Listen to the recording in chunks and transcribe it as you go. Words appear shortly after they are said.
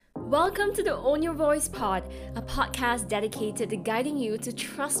Welcome to the Own Your Voice Pod, a podcast dedicated to guiding you to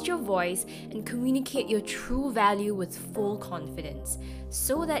trust your voice and communicate your true value with full confidence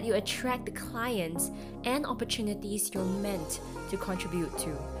so that you attract the clients and opportunities you're meant to contribute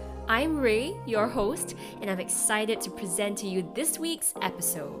to. I'm Ray, your host, and I'm excited to present to you this week's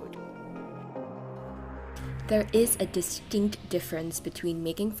episode. There is a distinct difference between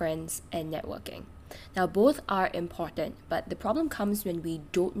making friends and networking. Now, both are important, but the problem comes when we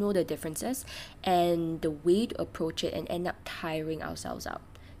don't know the differences and the way to approach it and end up tiring ourselves out.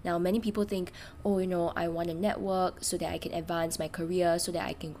 Now, many people think, I want to network so that I can advance my career, so that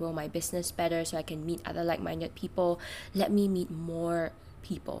I can grow my business better, so I can meet other like-minded people. Let me meet more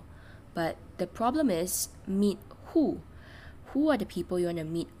people. But the problem is, meet who? Who are the people you want to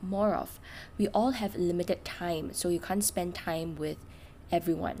meet more of? We all have limited time, so you can't spend time with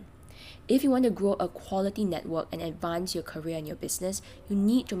everyone. If you want to grow a quality network and advance your career and your business, you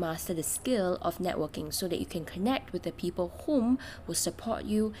need to master the skill of networking so that you can connect with the people whom will support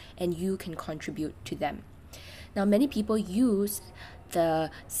you and you can contribute to them. Now, many people use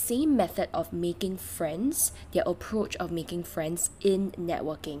the same method of making friends, their approach of making friends in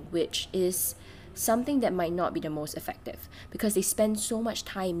networking, which is something that might not be the most effective because they spend so much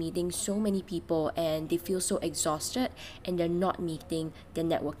time meeting so many people and they feel so exhausted and they're not meeting their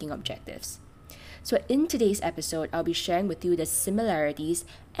networking objectives. So in today's episode, I'll be sharing with you the similarities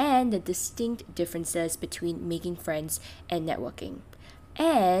and the distinct differences between making friends and networking.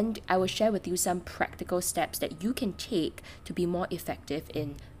 And I will share with you some practical steps that you can take to be more effective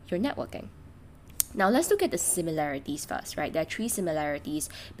in your networking. Now, let's look at the similarities first, right? There are 3 similarities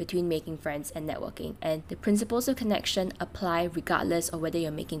between making friends and networking, and the principles of connection apply regardless of whether you're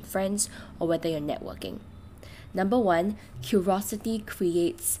making friends or whether you're networking. Number 1, curiosity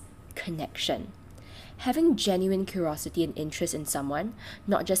creates connection. Having genuine curiosity and interest in someone,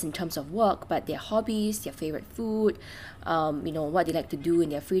 not just in terms of work, but their hobbies, their favorite food, what they like to do in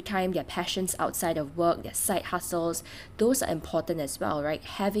their free time, their passions outside of work, their side hustles, those are important as well, right?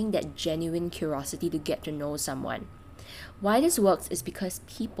 Having that genuine curiosity to get to know someone. Why this works is because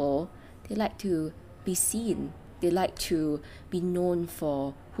people, they like to be seen. They like to be known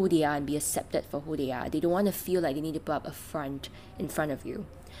for who they are and be accepted for who they are. They don't want to feel like they need to put up a front in front of you.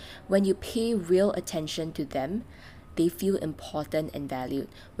 When you pay real attention to them, they feel important and valued.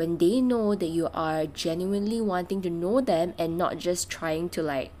 When they know that you are genuinely wanting to know them and not just trying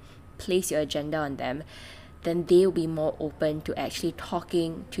to place your agenda on them, then they will be more open to actually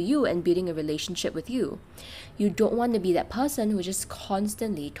talking to you and building a relationship with you. You don't want to be that person who just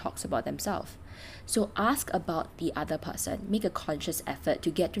constantly talks about themselves. So ask about the other person. Make a conscious effort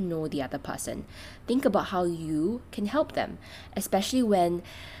to get to know the other person. Think about how you can help them, especially when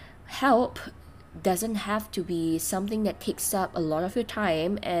help doesn't have to be something that takes up a lot of your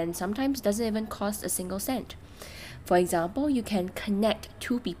time and sometimes doesn't even cost a single cent. For example, you can connect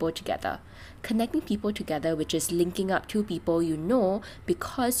 2 people together. Connecting people together, which is linking up 2 people you know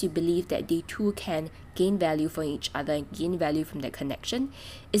because you believe that they too can gain value from each other and gain value from their connection,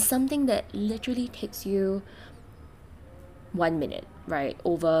 is something that literally takes you 1 minute, right,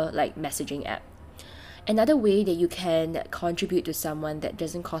 over messaging app. Another way that you can contribute to someone that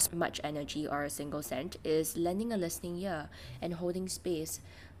doesn't cost much energy or a single cent is lending a listening ear and holding space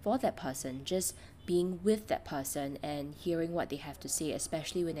for that person, just being with that person and hearing what they have to say,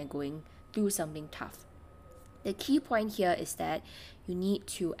 especially when they're going through something tough. The key point here is that you need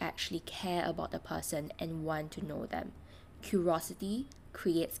to actually care about the person and want to know them. Curiosity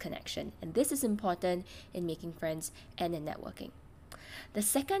creates connection, and this is important in making friends and in networking. The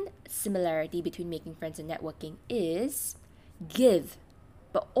second similarity between making friends and networking is give,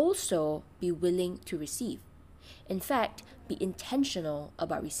 but also be willing to receive. In fact, be intentional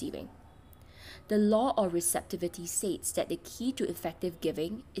about receiving. The law of receptivity states that the key to effective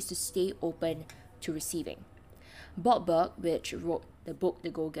giving is to stay open to receiving. Bob Burg, which wrote the book The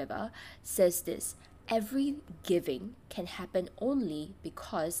Go-Giver, says this: every giving can happen only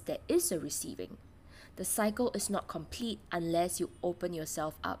because there is a receiving. The cycle is not complete unless you open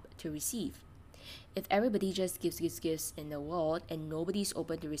yourself up to receive. If everybody just gives gifts in the world and nobody's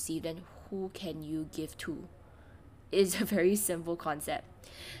open to receive, then who can you give to? It's a very simple concept.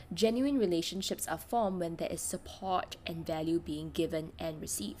 Genuine relationships are formed when there is support and value being given and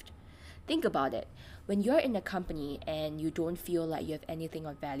received. Think about it. When you're in a company and you don't feel like you have anything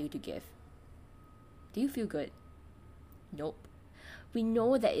of value to give, do you feel good? Nope. We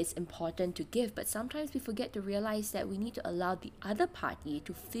know that it's important to give, but sometimes we forget to realize that we need to allow the other party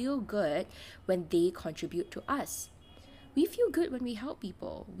to feel good when they contribute to us. We feel good when we help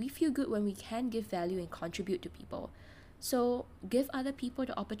people. We feel good when we can give value and contribute to people. So give other people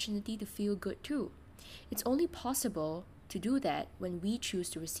the opportunity to feel good too. It's only possible to do that when we choose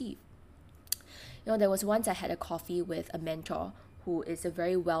to receive. There was once I had a coffee with a mentor who is a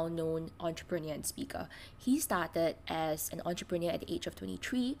very well-known entrepreneur and speaker. He started as an entrepreneur at the age of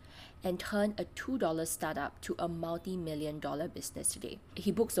 23 and turned a $2 startup to a multi-million dollar business today.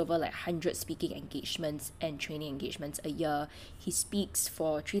 He books over like 100 speaking engagements and training engagements a year. He speaks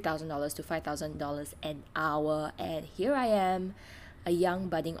for $3,000 to $5,000 an hour, and here I am, a young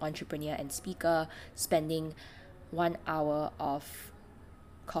budding entrepreneur and speaker, spending 1 hour of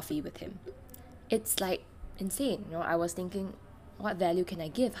coffee with him. It's like insane. I was thinking, what value can I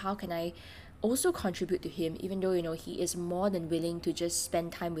give? How can I also contribute to him, even though he is more than willing to just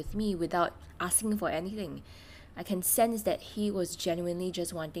spend time with me without asking for anything? I can sense that he was genuinely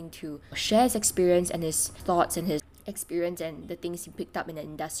just wanting to share his experience and his thoughts and his experience and the things he picked up in the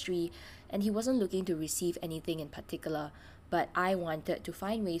industry, and he wasn't looking to receive anything in particular, but I wanted to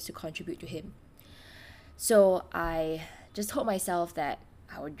find ways to contribute to him. So I just told myself that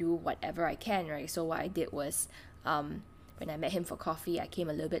I would do whatever I can, right? So what I did was, when I met him for coffee, I came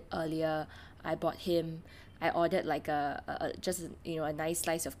a little bit earlier. I ordered like a nice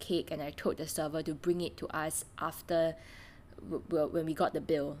slice of cake, and I told the server to bring it to us after when we got the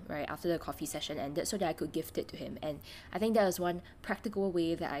bill, right, after the coffee session ended, so that I could gift it to him. And I think that was one practical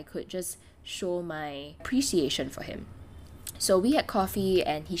way that I could just show my appreciation for him. So we had coffee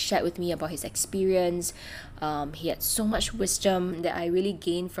and he shared with me about his experience. He had so much wisdom that I really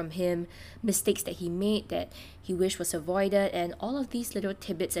gained from him, mistakes that he made that he wished was avoided, and all of these little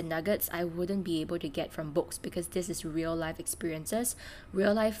tidbits and nuggets I wouldn't be able to get from books, because this is real life experiences,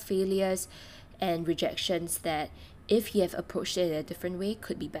 real life failures and rejections that if he had approached it in a different way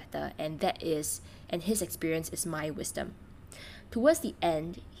could be better, and his experience is my wisdom. Towards the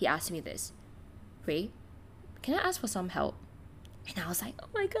end, he asked me this: Ray, can I ask for some help? And I was like, oh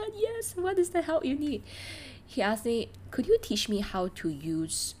my god, yes, what is the help you need? He asked me, could you teach me how to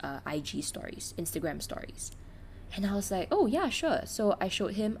use IG stories, Instagram stories? And I was like, oh yeah, sure. So I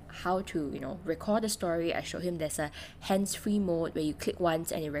showed him how to, record a story. I showed him there's a hands-free mode where you click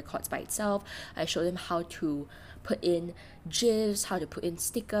once and it records by itself. I showed him how to put in GIFs, how to put in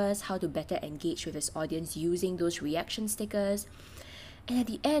stickers, how to better engage with his audience using those reaction stickers. And at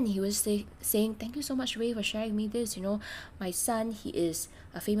the end, he was saying, thank you so much, Ray, for sharing me this. My son, he is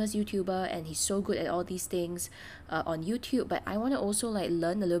a famous YouTuber and he's so good at all these things on YouTube. But I want to also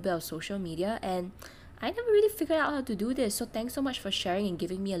learn a little bit of social media, and I never really figured out how to do this. So thanks so much for sharing and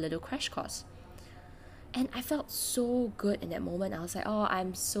giving me a little crash course. And I felt so good in that moment. I was like, oh,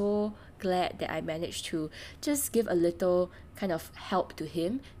 I'm so glad that I managed to just give a little kind of help to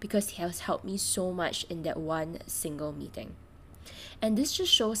him, because he has helped me so much in that one single meeting. And this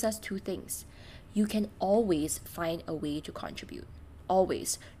just shows us two things. You can always find a way to contribute.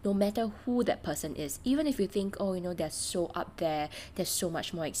 Always. No matter who that person is. Even if you think, they're so up there, there's so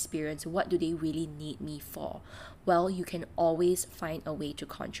much more experience, what do they really need me for? Well, you can always find a way to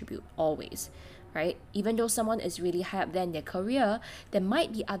contribute. Always. Right? Even though someone is really high up there in their career, there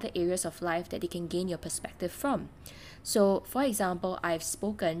might be other areas of life that they can gain your perspective from. So, for example, I've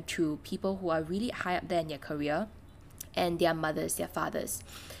spoken to people who are really high up there in their career, and their mothers, their fathers.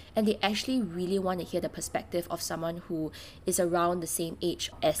 And they actually really want to hear the perspective of someone who is around the same age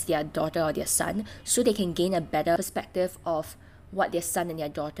as their daughter or their son, so they can gain a better perspective of what their son and their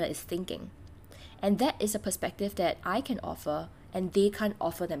daughter is thinking. And that is a perspective that I can offer, and they can't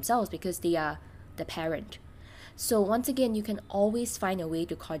offer themselves because they are the parent. So once again, you can always find a way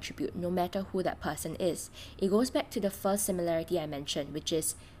to contribute, no matter who that person is. It goes back to the first similarity I mentioned, which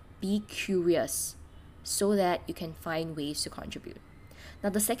is be curious, so that you can find ways to contribute. Now,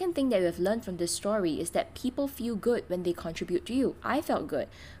 the second thing that we have learned from this story is that people feel good when they contribute to you. I felt good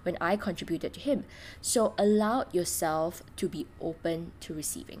when I contributed to him. So allow yourself to be open to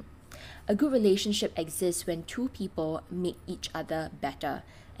receiving. A good relationship exists when two people make each other better.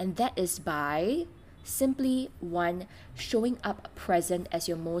 And that is by simply, one, showing up present as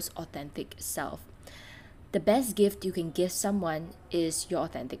your most authentic self. The best gift you can give someone is your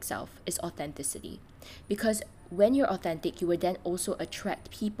authentic self, is authenticity. Because when you're authentic, you will then also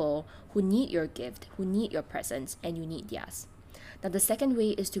attract people who need your gift, who need your presence, and you need theirs. Now, the second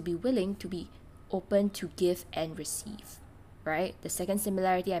way is to be willing to be open to give and receive, right? The second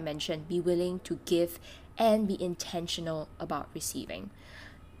similarity I mentioned, be willing to give and be intentional about receiving.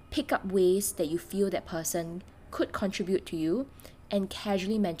 Pick up ways that you feel that person could contribute to you, and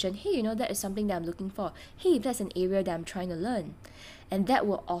casually mention, hey, that is something that I'm looking for. Hey, that's an area that I'm trying to learn. And that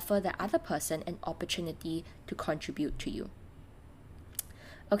will offer the other person an opportunity to contribute to you.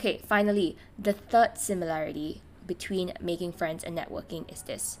 Okay, finally, the third similarity between making friends and networking is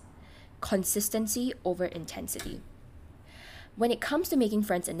this: consistency over intensity. When it comes to making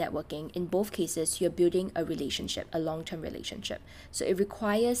friends and networking, in both cases, you're building a relationship, a long term relationship. So it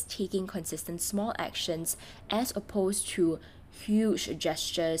requires taking consistent small actions as opposed to huge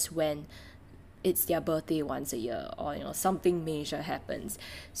gestures when it's their birthday once a year, or something major happens.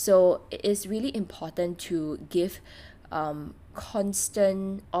 So it is really important to give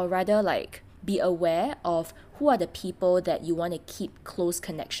constant, or rather like be aware of who are the people that you want to keep close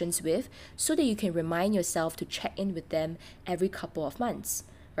connections with, so that you can remind yourself to check in with them every couple of months,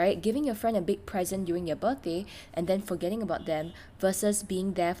 right? Giving your friend a big present during your birthday and then forgetting about them, versus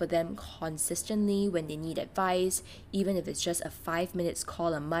being there for them consistently when they need advice, even if it's just a 5 minutes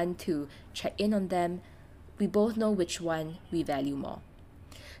call a month to check in on them. We both know which one we value more.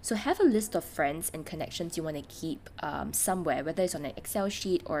 So have a list of friends and connections you want to keep somewhere, whether it's on an Excel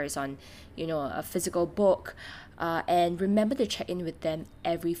sheet or it's on, a physical book, and remember to check in with them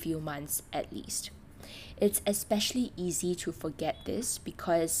every few months at least. It's especially easy to forget this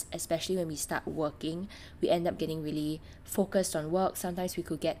because, especially when we start working, we end up getting really focused on work. Sometimes we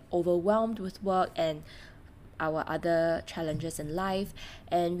could get overwhelmed with work and our other challenges in life,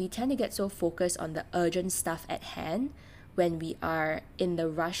 and we tend to get so focused on the urgent stuff at hand when we are in the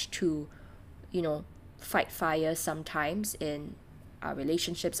rush to, fight fire sometimes in our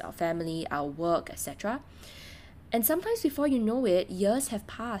relationships, our family, our work, etc. And sometimes before you know it, years have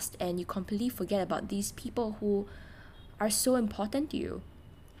passed and you completely forget about these people who are so important to you.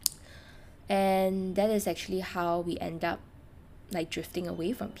 And that is actually how we end up drifting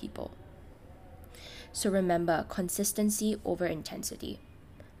away from people. So remember, consistency over intensity.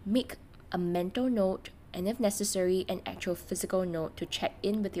 Make a mental note, and if necessary, an actual physical note to check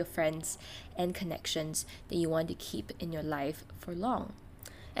in with your friends and connections that you want to keep in your life for long.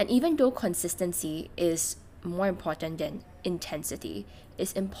 And even though consistency is more important than intensity,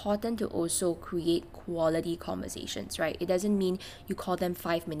 it's important to also create quality conversations, right? It doesn't mean you call them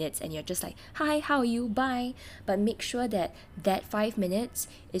 5 minutes and you're just like, hi, how are you, bye. But make sure that 5 minutes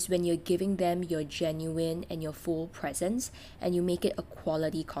is when you're giving them your genuine and your full presence, and you make it a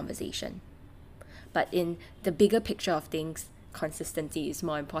quality conversation. But in the bigger picture of things, consistency is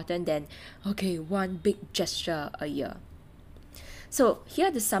more important than, one big gesture a year. So here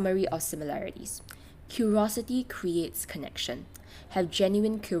are the summary of similarities. Curiosity creates connection. Have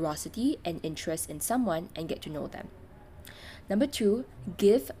genuine curiosity and interest in someone and get to know them. Number 2,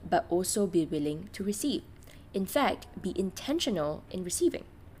 give but also be willing to receive. In fact, be intentional in receiving.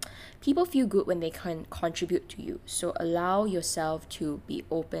 People feel good when they can contribute to you, so allow yourself to be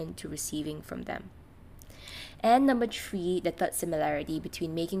open to receiving from them. And number 3, the third similarity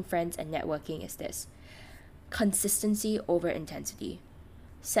between making friends and networking is this: consistency over intensity.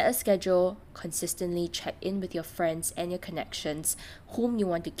 Set a schedule, consistently check in with your friends and your connections whom you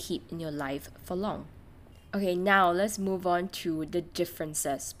want to keep in your life for long. Okay, now let's move on to the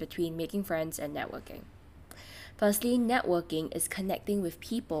differences between making friends and networking. Firstly, networking is connecting with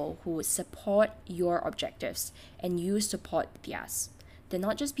people who support your objectives and you support theirs. They're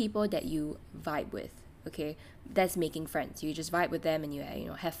not just people that you vibe with, okay? That's making friends. You just vibe with them and you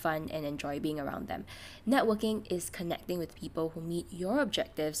have fun and enjoy being around them. Networking is connecting with people who meet your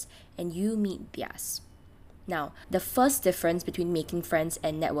objectives and you meet theirs. Now, the first difference between making friends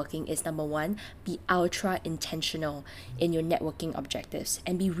and networking is, number 1, be ultra intentional in your networking objectives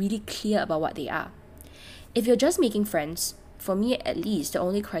and be really clear about what they are. If you're just making friends, for me at least, the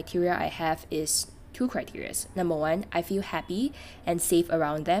only criteria I have is 2 criteria. Number 1, I feel happy and safe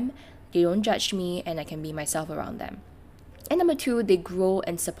around them. They don't judge me and I can be myself around them. And number 2, they grow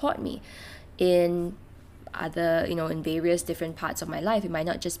and support me in other, in various different parts of my life. It might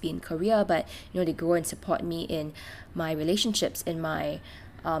not just be in career, but, they grow and support me in my relationships, in my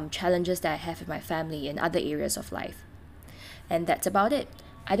challenges that I have with my family, in other areas of life. And that's about it.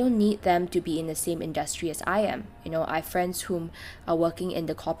 I don't need them to be in the same industry as I am. I have friends whom are working in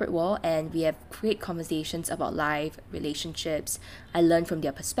the corporate world and we have great conversations about life, relationships. I learn from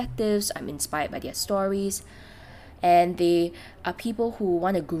their perspectives. I'm inspired by their stories. And they are people who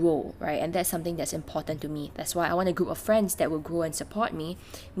want to grow, right? And that's something that's important to me. That's why I want a group of friends that will grow and support me,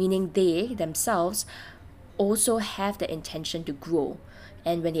 meaning they themselves also have the intention to grow.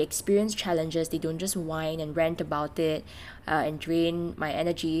 And when they experience challenges, they don't just whine and rant about it and drain my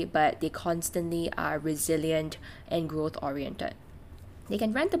energy, but they constantly are resilient and growth oriented. They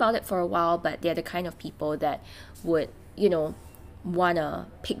can rant about it for a while, but they're the kind of people that would, want to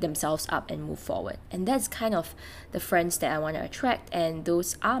pick themselves up and move forward. And that's kind of the friends that I want to attract, and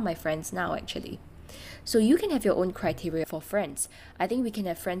those are my friends now actually. So you can have your own criteria for friends. I think we can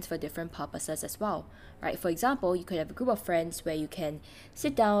have friends for different purposes as well, right? For example, you could have a group of friends where you can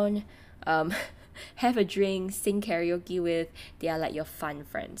sit down, um, have a drink, sing karaoke with. They are like your fun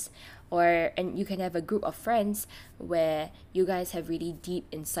friends. And you can have a group of friends where you guys have really deep,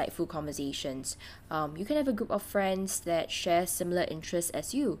 insightful conversations. You can have a group of friends that share similar interests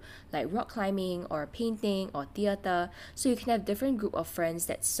as you, like rock climbing or painting or theater. So you can have different group of friends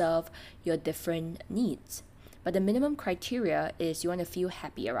that serve your different needs. But the minimum criteria is you want to feel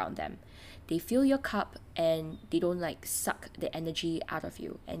happy around them. They fill your cup and they don't like suck the energy out of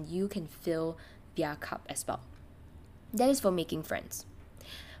you, and you can fill their cup as well. That is for making friends.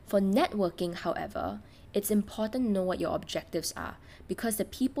 For networking, however, it's important to know what your objectives are, because the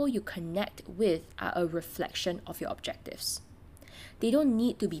people you connect with are a reflection of your objectives. They don't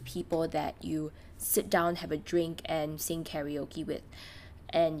need to be people that you sit down, have a drink, and sing karaoke with,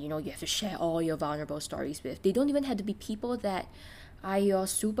 and you have to share all your vulnerable stories with. They don't even have to be people that are your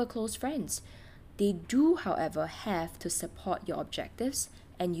super close friends. They do, however, have to support your objectives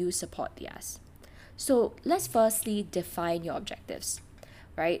and you support theirs. So let's firstly define your objectives,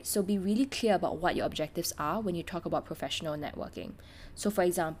 right? So be really clear about what your objectives are when you talk about professional networking. So for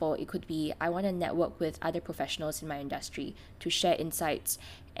example, it could be I want to network with other professionals in my industry to share insights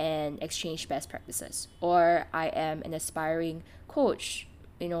and exchange best practices. Or I am an aspiring coach,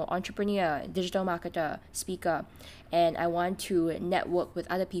 entrepreneur, digital marketer, speaker, and I want to network with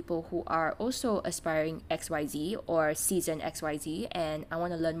other people who are also aspiring XYZ or seasoned XYZ, and I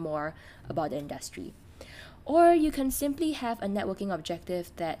want to learn more about the industry. Or you can simply have a networking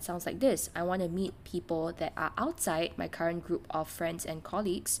objective that sounds like this. I want to meet people that are outside my current group of friends and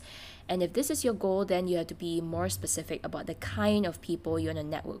colleagues. And if this is your goal, then you have to be more specific about the kind of people you want to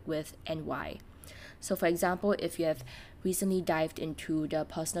network with and why. So for example, if you have recently dived into the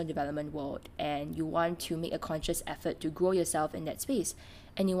personal development world and you want to make a conscious effort to grow yourself in that space,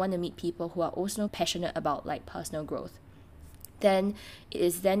 and you want to meet people who are also passionate about like personal growth, then it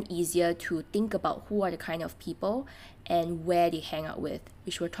is then easier to think about who are the kind of people and where they hang out with,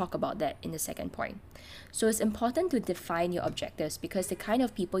 which we'll talk about that in the second point. So it's important to define your objectives, because the kind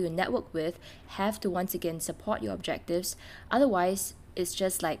of people you network with have to once again support your objectives. Otherwise, it's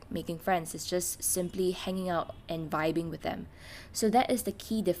just like making friends. It's just simply hanging out and vibing with them. So that is the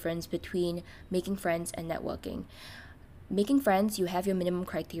key difference between making friends and networking. Making friends, you have your minimum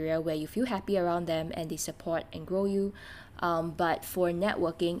criteria where you feel happy around them and they support and grow you. But for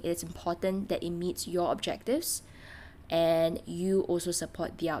networking, it's important that it meets your objectives and you also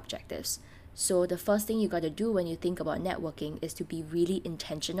support their objectives. So the first thing you got to do when you think about networking is to be really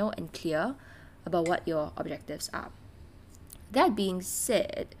intentional and clear about what your objectives are. That being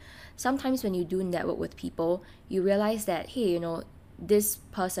said, sometimes when you do network with people, you realize that, hey, this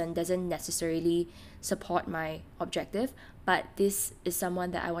person doesn't necessarily support my objective, but this is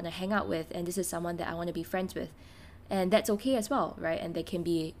someone that I want to hang out with, and this is someone that I want to be friends with. And that's okay as well, right? And they can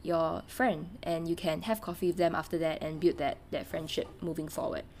be your friend, and you can have coffee with them after that and build that friendship moving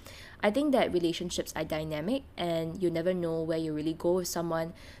forward. I think that relationships are dynamic and you never know where you really go with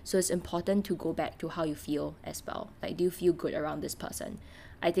someone. So it's important to go back to how you feel as well. Like, do you feel good around this person?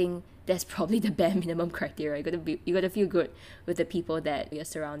 I think that's probably the bare minimum criteria. You gotta feel good with the people that you're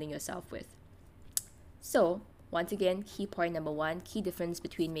surrounding yourself with. So once again, key point number one, key difference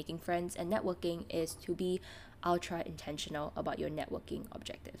between making friends and networking is to be ultra intentional about your networking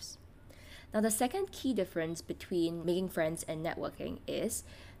objectives. Now, the second key difference between making friends and networking is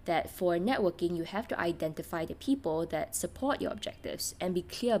that for networking, you have to identify the people that support your objectives and be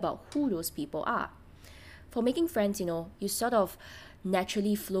clear about who those people are. For making friends, you sort of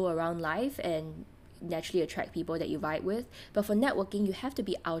naturally flow around life and naturally attract people that you vibe with. But for networking, you have to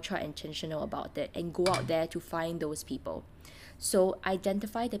be ultra intentional about it and go out there to find those people. So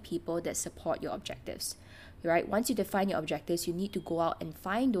identify the people that support your objectives. Right? Once you define your objectives, you need to go out and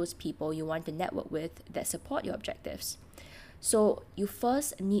find those people you want to network with that support your objectives. So you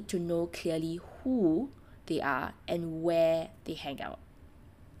first need to know clearly who they are and where they hang out.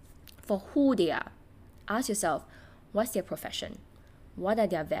 For who they are, ask yourself, what's their profession? What are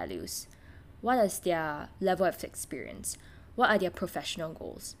their values? What is their level of experience? What are their professional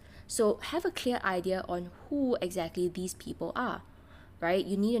goals? So have a clear idea on who exactly these people are, right?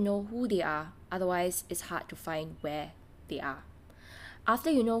 You need to know who they are, otherwise it's hard to find where they are.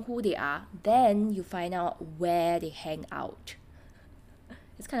 After you know who they are, then you find out where they hang out.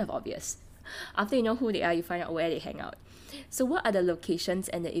 It's kind of obvious. After you know who they are, you find out where they hang out. So what are the locations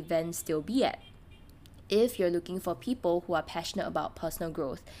and the events they'll be at? If you're looking for people who are passionate about personal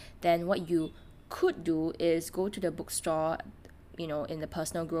growth, then what you could do is go to the bookstore, in the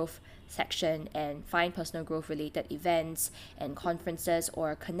personal growth section and find personal growth related events and conferences,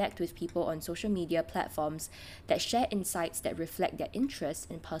 or connect with people on social media platforms that share insights that reflect their interest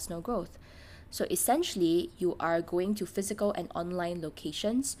in personal growth. So essentially, you are going to physical and online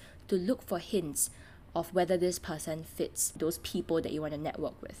locations to look for hints of whether this person fits those people that you want to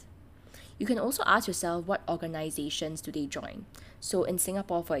network with. You can also ask yourself, what organizations do they join? So in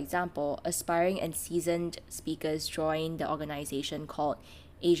Singapore, for example, aspiring and seasoned speakers join the organization called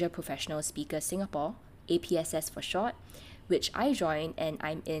Asia Professional Speakers Singapore, APSS for short, which I joined, and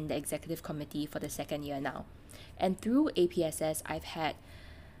I'm in the executive committee for the second year now. And through APSS, I've had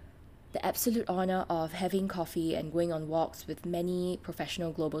the absolute honor of having coffee and going on walks with many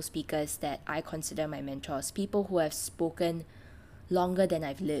professional global speakers that I consider my mentors, people who have spoken longer than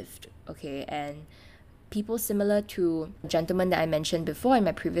I've lived, okay? And people similar to the gentleman that I mentioned before in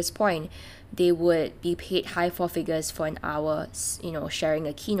my previous point, they would be paid high four figures for an hour, sharing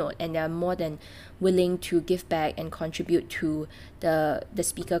a keynote, and they're more than willing to give back and contribute to the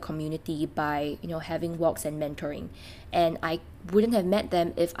speaker community by, having walks and mentoring. And I wouldn't have met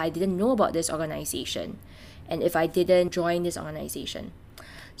them if I didn't know about this organization and if I didn't join this organization.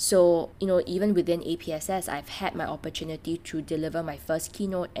 So, even within APSS, I've had my opportunity to deliver my first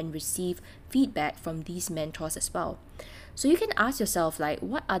keynote and receive feedback from these mentors as well. So you can ask yourself,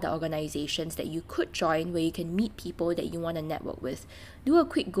 what are the organizations that you could join where you can meet people that you want to network with? Do a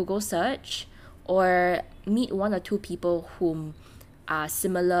quick Google search or meet one or two people whom are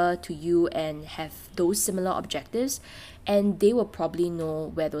similar to you and have those similar objectives, and they will probably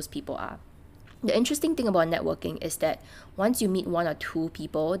know where those people are. The interesting thing about networking is that once you meet one or two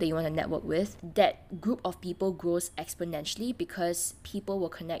people that you want to network with, that group of people grows exponentially because people will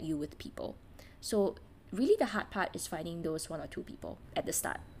connect you with people. So really the hard part is finding those one or two people at the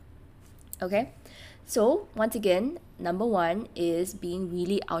start. Okay? So once again, number one is being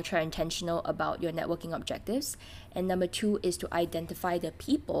really ultra intentional about your networking objectives. And number two is to identify the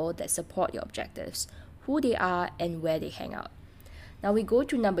people that support your objectives, who they are and where they hang out. Now we go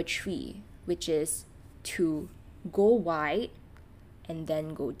to number three, which is to go wide and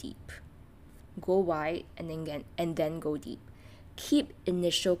then go deep. Go wide and then go deep. Keep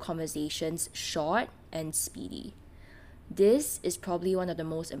initial conversations short and speedy. This is probably one of the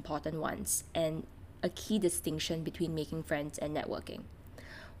most important ones and a key distinction between making friends and networking.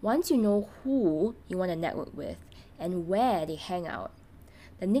 Once you know who you want to network with and where they hang out,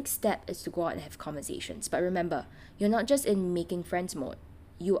 the next step is to go out and have conversations. But remember, you're not just in making friends mode.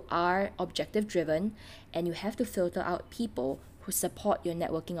 You are objective driven, and you have to filter out people who support your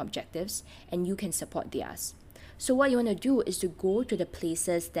networking objectives and you can support theirs. So what you want to do is to go to the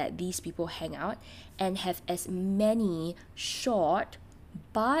places that these people hang out and have as many short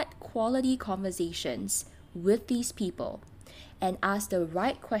but quality conversations with these people and ask the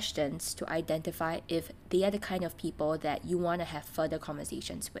right questions to identify if they are the kind of people that you want to have further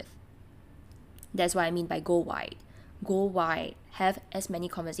conversations with. That's what I mean by go wide. Go wide. Have as many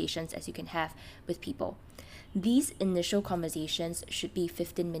conversations as you can have with people. These initial conversations should be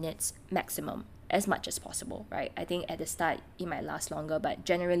 15 minutes maximum, as much as possible, right? I think at the start it might last longer, but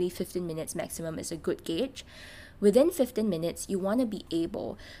generally 15 minutes maximum is a good gauge. Within 15 minutes, you want to be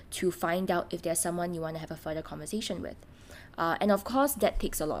able to find out if there's someone you want to have a further conversation with. And of course, that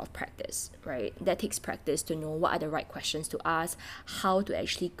takes a lot of practice, right? That takes practice to know what are the right questions to ask, how to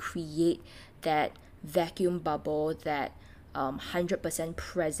actually create that vacuum bubble, that 100%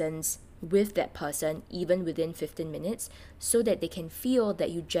 presence with that person even within 15 minutes so that they can feel that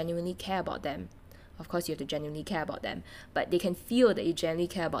you genuinely care about them. Of course, you have to genuinely care about them, but they can feel that you genuinely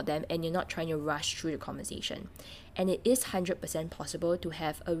care about them and you're not trying to rush through the conversation. And it is 100% possible to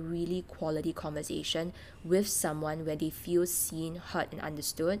have a really quality conversation with someone where they feel seen, heard, and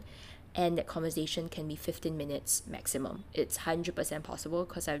understood. And that conversation can be 15 minutes maximum. It's 100% possible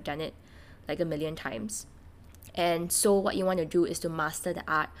because I've done it like a million times. And so what you want to do is to master the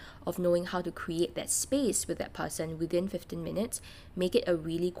art of knowing how to create that space with that person within 15 minutes, make it a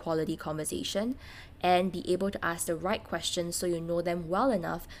really quality conversation, and be able to ask the right questions so you know them well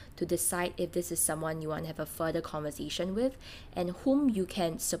enough to decide if this is someone you want to have a further conversation with and whom you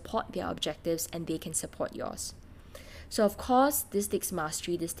can support their objectives and they can support yours. So of course, this takes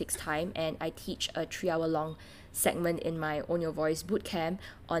mastery, this takes time, and I teach a 3-hour long segment in my Own Your Voice bootcamp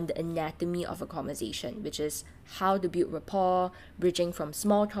on the anatomy of a conversation, which is how to build rapport, bridging from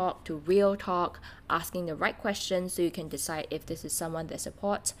small talk to real talk, asking the right questions so you can decide if this is someone that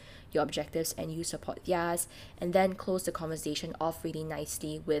supports your objectives and you support theirs, and then close the conversation off really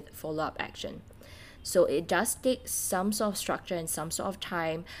nicely with follow-up action. So it does take some sort of structure and some sort of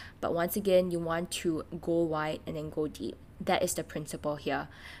time, but once again, you want to go wide and then go deep. That is the principle here.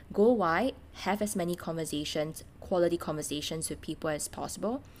 Go wide, have as many conversations, quality conversations with people as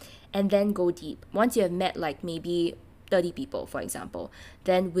possible, and then go deep. Once you have met like maybe 30 people, for example,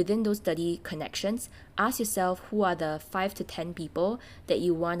 then within those 30 connections, ask yourself who are the 5 to 10 people that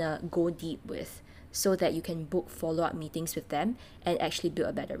you want to go deep with so that you can book follow-up meetings with them and actually build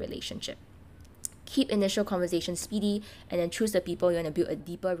a better relationship. Keep initial conversations speedy and then choose the people you want to build a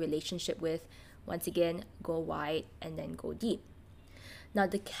deeper relationship with. Once again, go wide and then go deep. Now,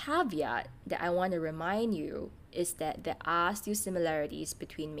 the caveat that I want to remind you is that there are still similarities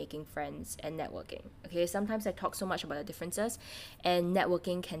between making friends and networking. Okay, sometimes I talk so much about the differences, and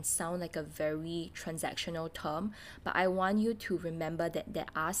networking can sound like a very transactional term, but I want you to remember that there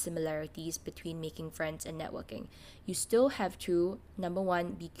are similarities between making friends and networking. You still have to, number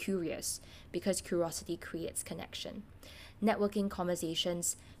one, be curious, because curiosity creates connection. Networking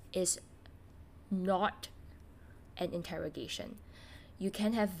conversations is not an interrogation. You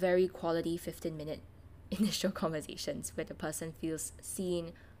can have very quality 15-minute initial conversations where the person feels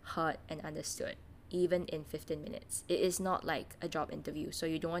seen, heard, and understood, even in 15 minutes. It is not like a job interview, so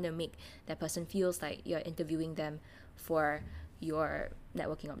you don't want to make that person feels like you're interviewing them for your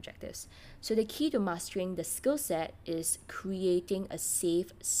networking objectives. So the key to mastering the skill set is creating a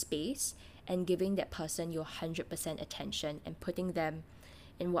safe space and giving that person your 100% attention and putting them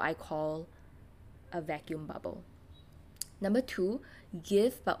in what I call a vacuum bubble. Number 2,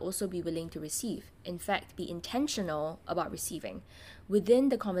 give but also be willing to receive. In fact, be intentional about receiving. Within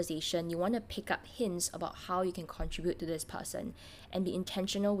the conversation, you want to pick up hints about how you can contribute to this person and be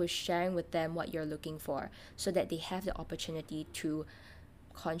intentional with sharing with them what you're looking for so that they have the opportunity to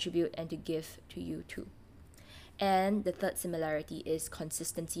contribute and to give to you too. And the third similarity is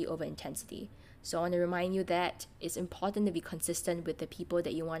consistency over intensity. So I want to remind you that it's important to be consistent with the people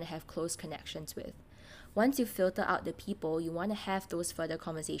that you want to have close connections with. Once you filter out the people you want to have those further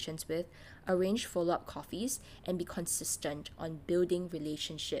conversations with, arrange follow-up coffees and be consistent on building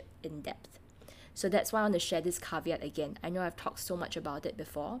relationship in depth. So that's why I want to share this caveat again. I know I've talked so much about it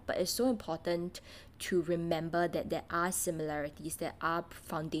before, but it's so important to remember that there are similarities, there are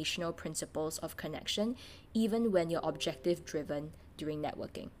foundational principles of connection, even when you're objective driven during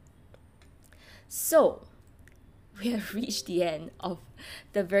networking. So, we have reached the end of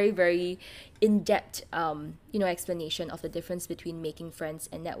the very, very in-depth, explanation of the difference between making friends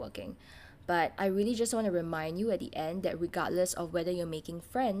and networking. But I really just want to remind you at the end that regardless of whether you're making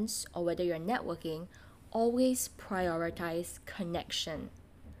friends or whether you're networking, always prioritize connection.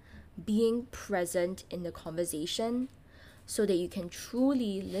 Being present in the conversation so that you can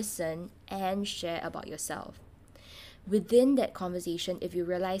truly listen and share about yourself. Within that conversation, if you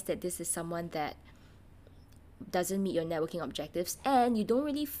realize that this is someone that doesn't meet your networking objectives and you don't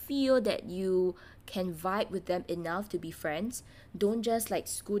really feel that you can vibe with them enough to be friends, don't just like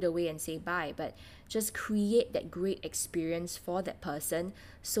scoot away and say bye, but just create that great experience for that person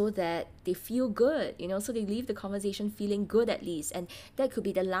so that they feel good, so they leave the conversation feeling good at least. And that could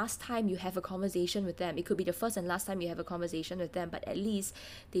be the last time you have a conversation with them. It could be the first and last time you have a conversation with them, but at least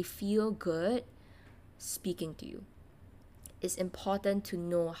they feel good speaking to you. It's important to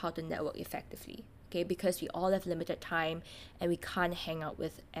know how to network effectively. Okay, because we all have limited time and we can't hang out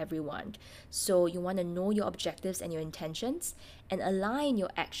with everyone. So you want to know your objectives and your intentions and align your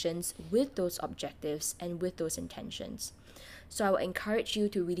actions with those objectives and with those intentions. So I will encourage you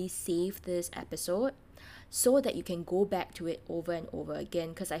to really save this episode so that you can go back to it over and over again,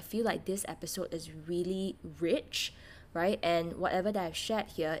 because I feel like this episode is really rich, right? And whatever that I've shared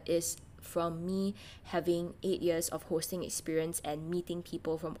here is from me having 8 years of hosting experience and meeting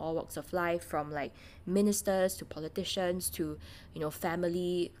people from all walks of life, from like ministers to politicians to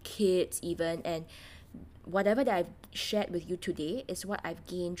family, kids even, and whatever that I've shared with you today is what I've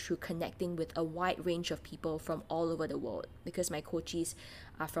gained through connecting with a wide range of people from all over the world, because my coaches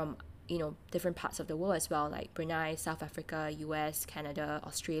are from different parts of the world as well, like Brunei, South Africa, US, Canada,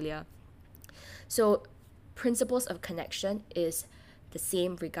 Australia. So principles of connection is the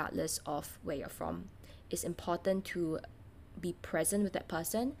same regardless of where you're from. It's important to be present with that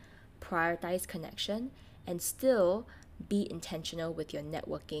person, prioritize connection, and still be intentional with your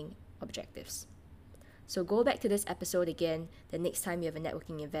networking objectives. So go back to this episode again the next time you have a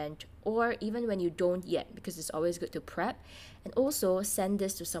networking event, or even when you don't yet, because it's always good to prep. And also send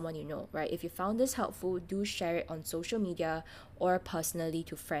this to someone you know, right? If you found this helpful, do share it on social media or personally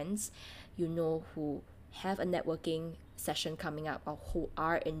to friends you know who have a networking session coming up or who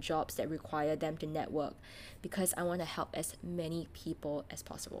are in jobs that require them to network, because I want to help as many people as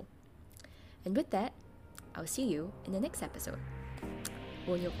possible. And with that, I'll see you in the next episode.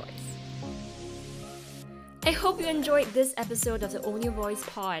 Own your voice. I hope you enjoyed this episode of the Own Your Voice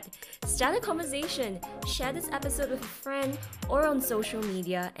pod. Start a conversation, share this episode with a friend or on social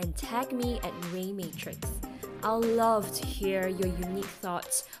media, and tag me at Ray Matrix. I'll love to hear your unique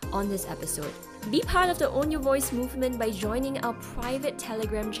thoughts on this episode. Be part of the Own Your Voice movement by joining our private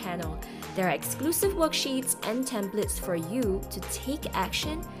Telegram channel. There are exclusive worksheets and templates for you to take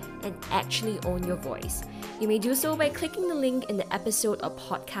action and actually own your voice. You may do so by clicking the link in the episode or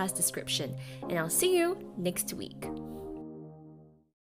podcast description. And I'll see you next week.